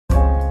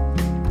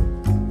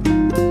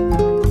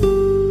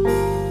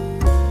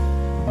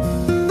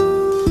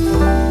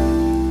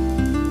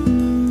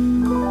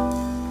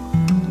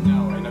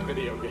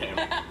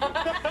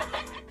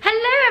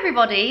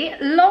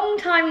everybody, long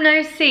time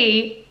no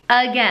see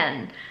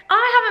again.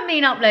 I haven't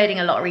been uploading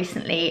a lot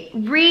recently,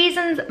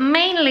 reasons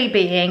mainly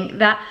being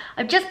that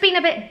I've just been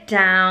a bit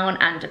down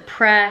and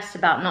depressed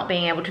about not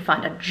being able to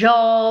find a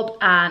job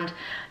and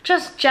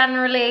just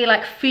generally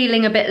like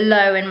feeling a bit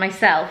low in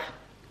myself.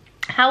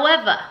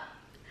 However,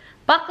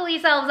 buckle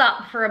yourselves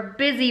up for a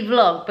busy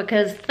vlog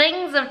because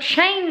things have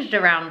changed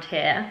around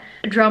here.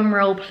 Drum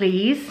roll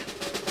please.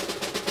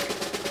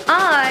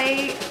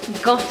 I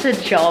got a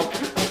job.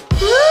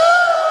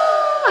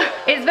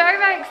 It's very,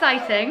 very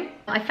exciting.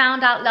 I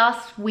found out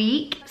last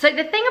week. So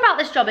the thing about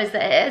this job is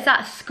that it is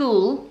at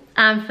school,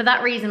 and for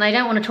that reason I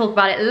don't want to talk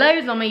about it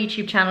loads on my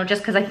YouTube channel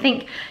just because I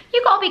think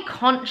you gotta be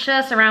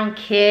conscious around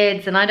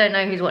kids and I don't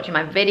know who's watching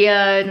my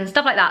videos and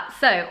stuff like that.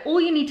 So all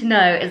you need to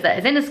know is that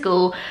it's in a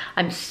school.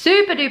 I'm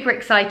super duper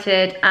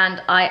excited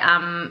and I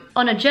am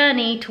on a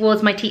journey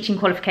towards my teaching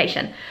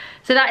qualification.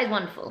 So that is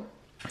wonderful.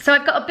 So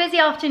I've got a busy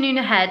afternoon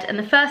ahead and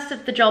the first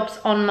of the jobs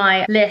on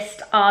my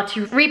list are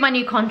to read my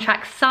new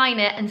contract, sign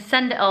it and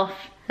send it off.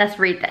 Let's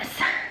read this.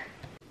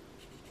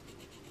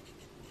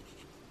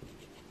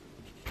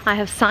 I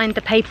have signed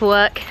the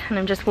paperwork and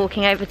I'm just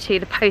walking over to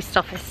the post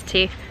office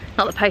to,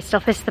 not the post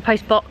office, the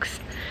post box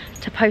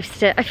to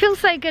post it. I feel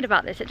so good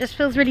about this, it just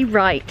feels really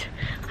right.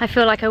 I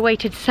feel like I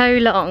waited so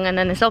long and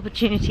then this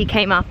opportunity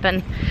came up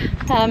and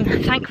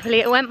thankfully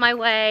it went my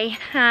way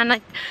and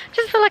I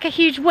just feel like a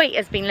huge weight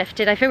has been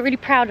lifted. I feel really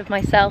proud of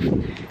myself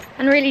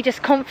and really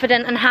just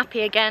confident and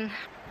happy again.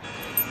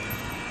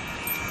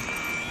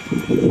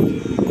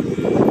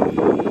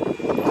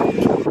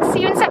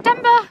 See you in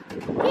September!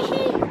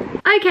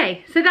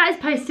 Okay, so that is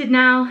posted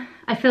now.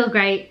 I feel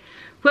great.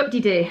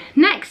 Whoop-de-doo.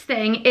 Next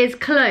thing is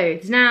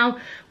clothes. Now,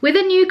 with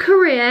a new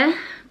career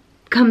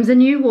comes a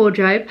new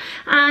wardrobe,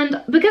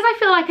 and because I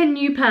feel like a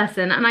new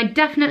person, and I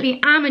definitely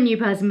am a new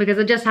person because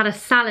I just had a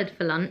salad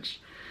for lunch.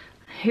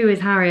 Who is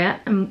Harriet?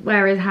 And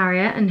where is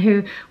Harriet?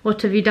 And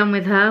what have you done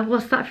with her?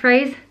 What's that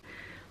phrase?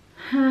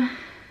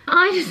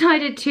 I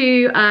decided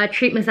to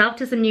treat myself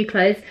to some new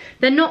clothes.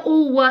 They're not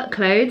all work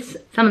clothes.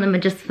 Some of them are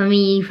just for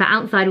me, for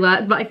outside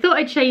work, but I thought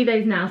I'd show you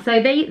those now.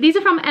 So these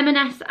are from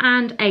M&S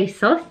and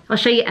ASOS. I'll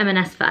show you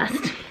M&S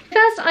first.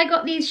 First, I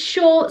got these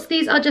shorts.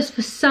 These are just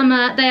for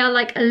summer. They are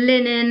like a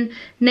linen,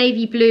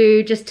 navy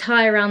blue, just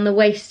tie around the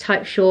waist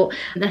type short.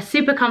 They're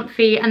super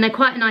comfy and they're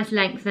quite a nice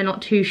length. They're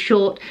not too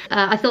short.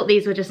 I thought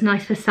these were just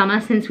nice for summer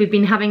since we've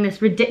been having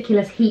this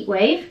ridiculous heat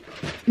wave.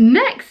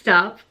 Next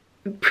up,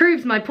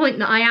 proves my point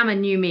that I am a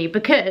new me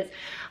because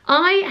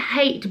I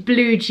hate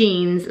blue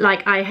jeans.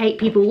 Like, I hate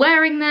people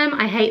wearing them.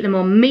 I hate them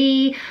on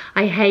me.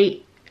 I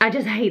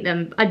just hate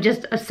them. I'm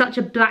just such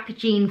a black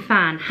jean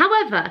fan.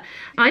 However,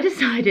 I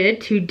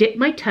decided to dip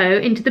my toe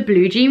into the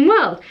blue jean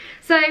world.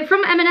 So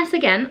from M&S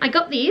again, I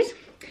got these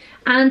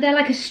and they're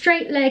like a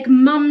straight leg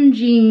mum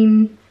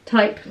jean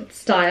type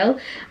style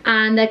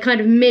and they're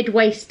kind of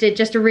mid-waisted,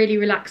 just a really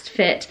relaxed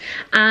fit,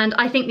 and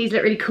I think these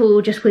look really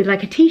cool just with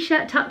like a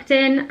t-shirt tucked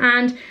in,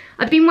 and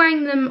I've been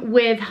wearing them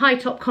with high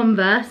top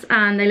Converse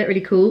and they look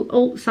really cool.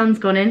 Oh, sun's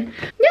gone in.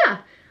 Yeah,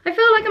 I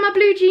feel like I'm a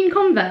blue jean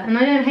convert and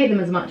I don't hate them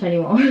as much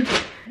anymore.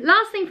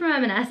 Last thing from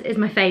M&S is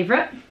my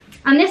favourite,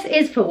 and this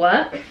is for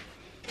work.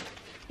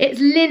 It's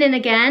linen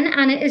again,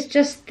 and it is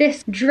just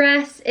this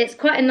dress. It's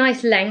quite a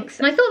nice length.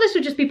 And I thought this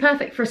would just be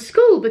perfect for a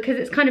school because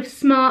it's kind of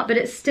smart, but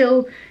it's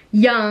still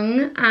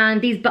young.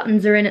 And these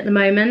buttons are in at the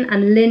moment,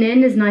 and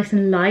linen is nice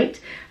and light.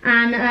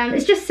 And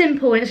it's just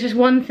simple, and it's just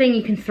one thing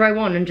you can throw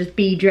on and just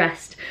be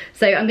dressed.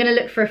 So I'm gonna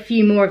look for a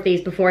few more of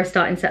these before I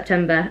start in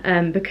September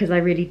because I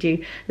really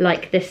do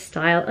like this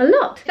style a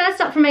lot.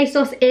 First up from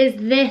ASOS is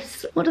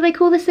this, what do they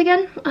call this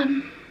again?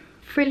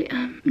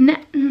 No.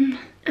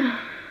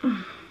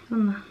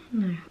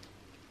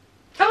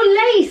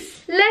 Oh,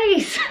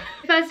 lace!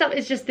 First up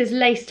is just this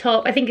lace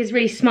top. I think it's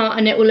really smart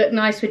and it will look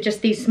nice with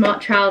just these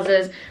smart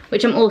trousers,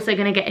 which I'm also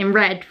going to get in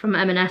red from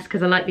M&S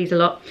because I like these a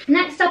lot.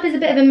 Next up is a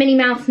bit of a Minnie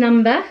Mouse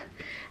number,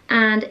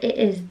 and it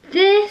is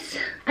this.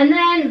 And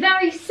then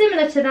very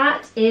similar to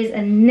that is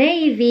a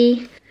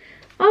navy.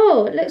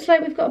 Oh, it looks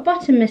like we've got a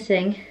bottom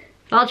missing.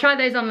 I'll try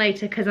those on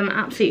later because I'm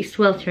absolutely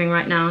sweltering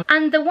right now.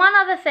 And the one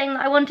other thing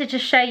that I wanted to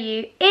show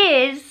you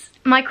is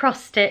my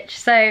cross stitch.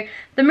 So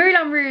the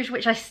Moulin Rouge,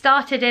 which I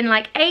started in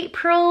like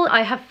April,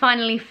 I have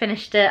finally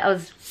finished it. I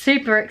was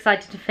super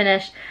excited to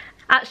finish.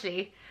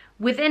 Actually,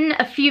 within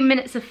a few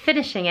minutes of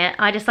finishing it,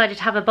 I decided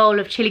to have a bowl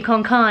of chili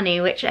con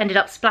carne, which ended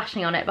up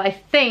splashing on it, but I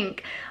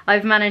think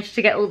I've managed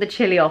to get all the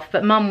chili off.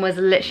 But Mum was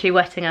literally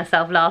wetting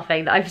herself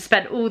laughing that I've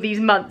spent all these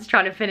months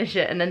trying to finish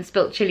it and then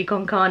spilt chili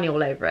con carne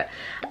all over it.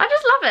 I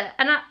just love it.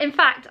 And in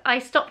fact, I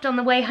stopped on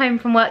the way home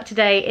from work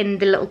today in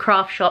the little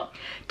craft shop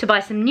to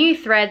buy some new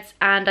threads,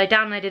 and I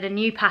downloaded a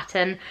new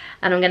pattern,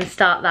 and I'm going to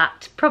start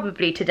that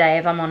probably today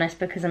if I'm honest,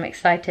 because I'm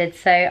excited.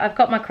 So I've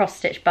got my cross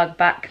stitch bug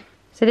back.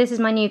 So this is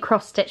my new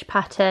cross stitch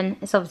pattern.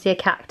 It's obviously a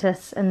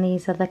cactus and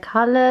these are the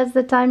colours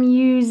that I'm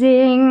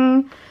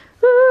using.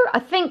 Woo! I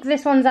think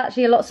this one's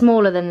actually a lot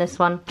smaller than this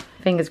one.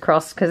 Fingers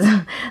crossed, because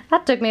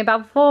that took me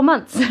about 4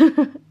 months.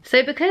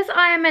 So because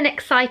I am an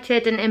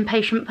excited and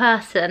impatient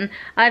person,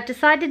 I've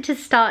decided to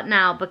start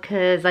now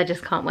because I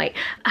just can't wait.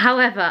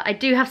 However, I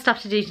do have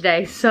stuff to do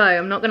today, so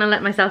I'm not gonna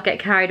let myself get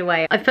carried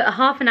away. I've put a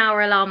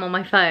half-an-hour alarm on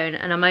my phone,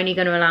 and I'm only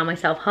gonna allow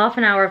myself half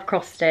an hour of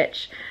cross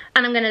stitch,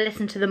 and I'm gonna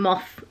listen to the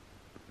Moth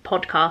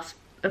podcast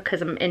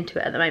because I'm into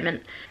it at the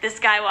moment. This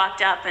guy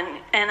walked up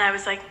and I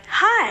was like,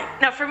 hi.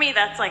 Now for me,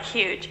 that's like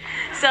huge.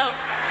 So.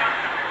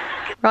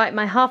 Right,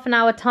 my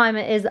half-an-hour timer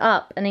is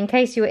up, and in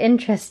case you were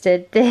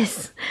interested,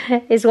 this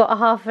is what a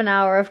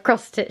half-an-hour of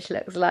cross-stitch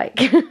looks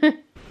like.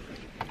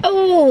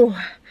 Oh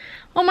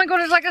my god,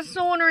 it's like a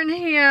sauna in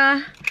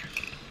here.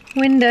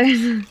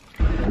 Windows.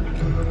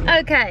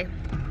 Okay.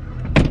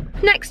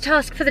 Next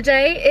task for the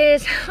day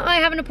is I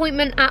have an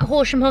appointment at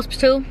Horsham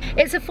Hospital.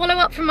 It's a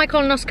follow-up from my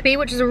colonoscopy,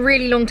 which is a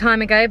really long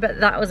time ago, but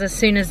that was as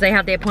soon as they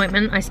had the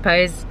appointment, I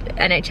suppose.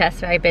 NHS,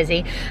 very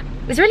busy.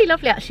 It's really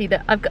lovely actually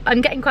that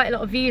I'm getting quite a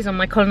lot of views on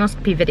my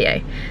colonoscopy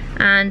video,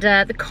 and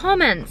the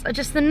comments are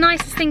just the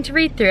nicest thing to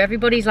read through.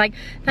 Everybody's like,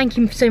 thank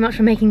you so much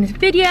for making this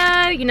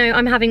video, you know,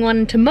 I'm having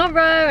one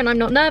tomorrow and I'm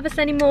not nervous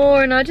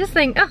anymore, and I just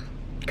think, oh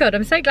god,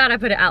 I'm so glad I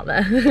put it out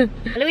there.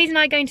 Louise and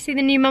I are going to see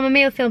the new Mamma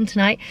Mia film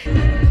tonight.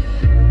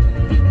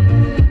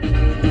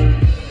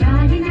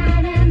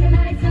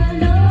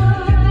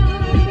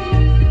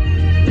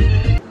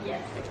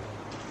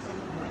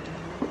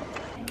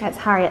 It's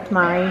Harriet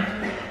Murray.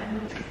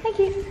 Thank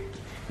you.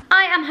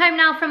 I am home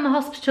now from the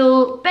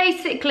hospital.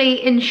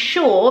 Basically, in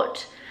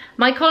short,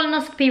 my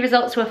colonoscopy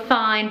results were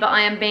fine, but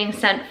I am being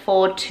sent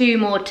for 2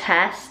 more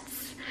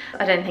tests.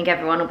 I don't think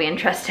everyone will be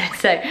interested,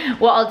 so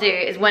what I'll do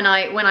is when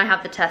I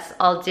have the tests,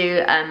 I'll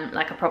do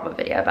like a proper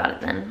video about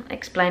it then,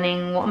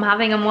 explaining what I'm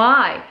having and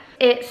why.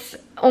 It's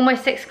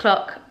almost 6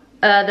 o'clock.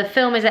 The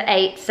film is at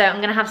 8, so I'm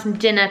gonna have some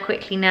dinner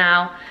quickly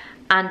now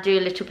and do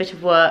a little bit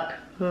of work,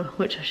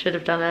 which I should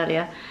have done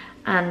earlier.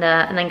 And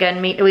then go and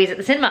meet Louise at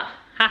the cinema.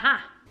 Haha.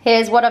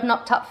 Here's what I've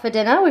knocked up for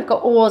dinner. We've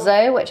got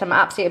orzo, which I'm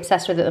absolutely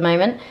obsessed with at the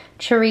moment.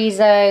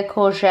 Chorizo,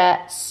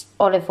 courgettes,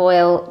 olive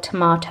oil,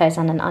 tomatoes,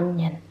 and an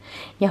onion.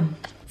 Yum.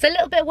 So a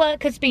little bit of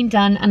work has been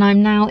done, and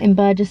I'm now in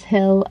Burgess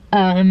Hill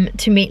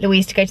to meet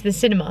Louise to go to the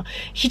cinema.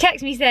 She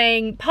texted me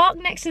saying, park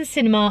next to the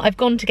cinema, I've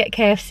gone to get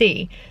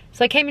KFC.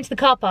 So I came into the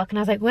car park and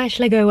I was like, where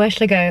shall I go, where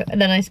shall I go?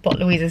 And then I spot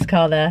Louise's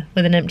car there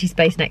with an empty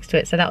space next to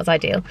it, so that was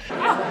ideal.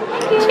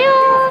 Cheers!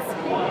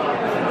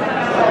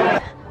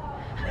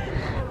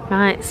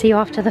 Right, see you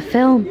after the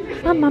film.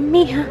 Mamma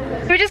mia.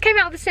 So we just came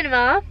out of the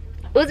cinema.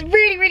 It was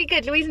really, really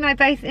good. Louise and I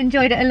both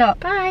enjoyed it a lot.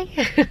 Bye.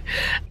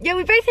 Yeah,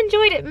 we both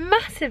enjoyed it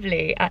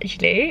massively,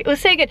 actually. It was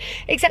so good.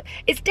 Except,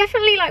 it's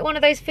definitely like one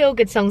of those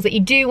feel-good songs that you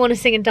do want to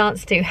sing and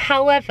dance to.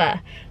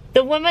 However,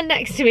 the woman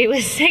next to me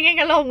was singing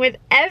along with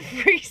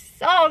every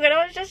song, and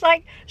I was just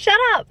like, shut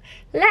up,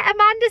 let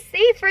Amanda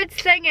Seyfried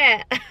sing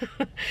it.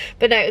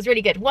 But no, it was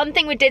really good. One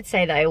thing we did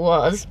say though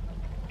was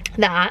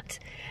that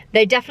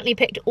they definitely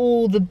picked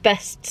all the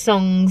best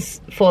songs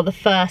for the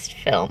first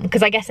film,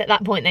 because I guess at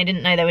that point they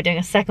didn't know they were doing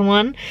a second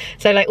one.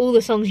 So like all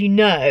the songs you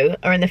know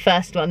are in the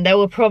first one. There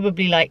were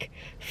probably like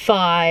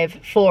 4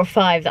 or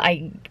 5 that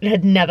I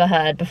had never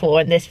heard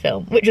before in this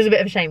film, which was a bit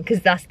of a shame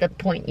because that's the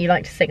point, you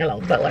like to sing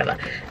along, but whatever.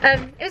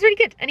 It was really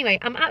good. Anyway,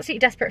 I'm absolutely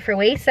desperate for a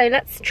wee, so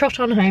let's trot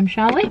on home,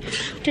 shall we?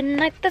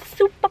 Tonight the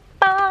super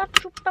bar,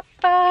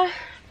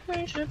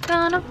 where's you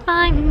gonna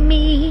find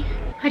me?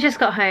 I just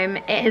got home.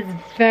 It is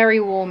very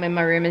warm in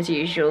my room as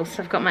usual,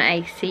 so I've got my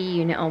AC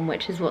unit on,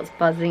 which is what's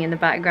buzzing in the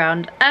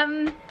background.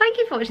 Thank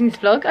you for watching this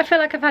vlog. I feel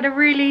like I've had a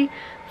really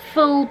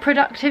full,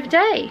 productive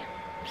day.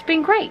 It's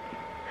been great.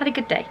 Had a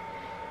good day.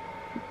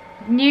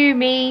 New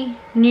me,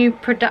 new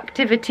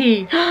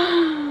productivity.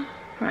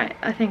 Right,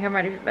 I think I'm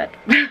ready for bed.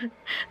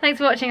 Thanks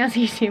for watching. I'll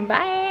see you soon.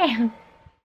 Bye.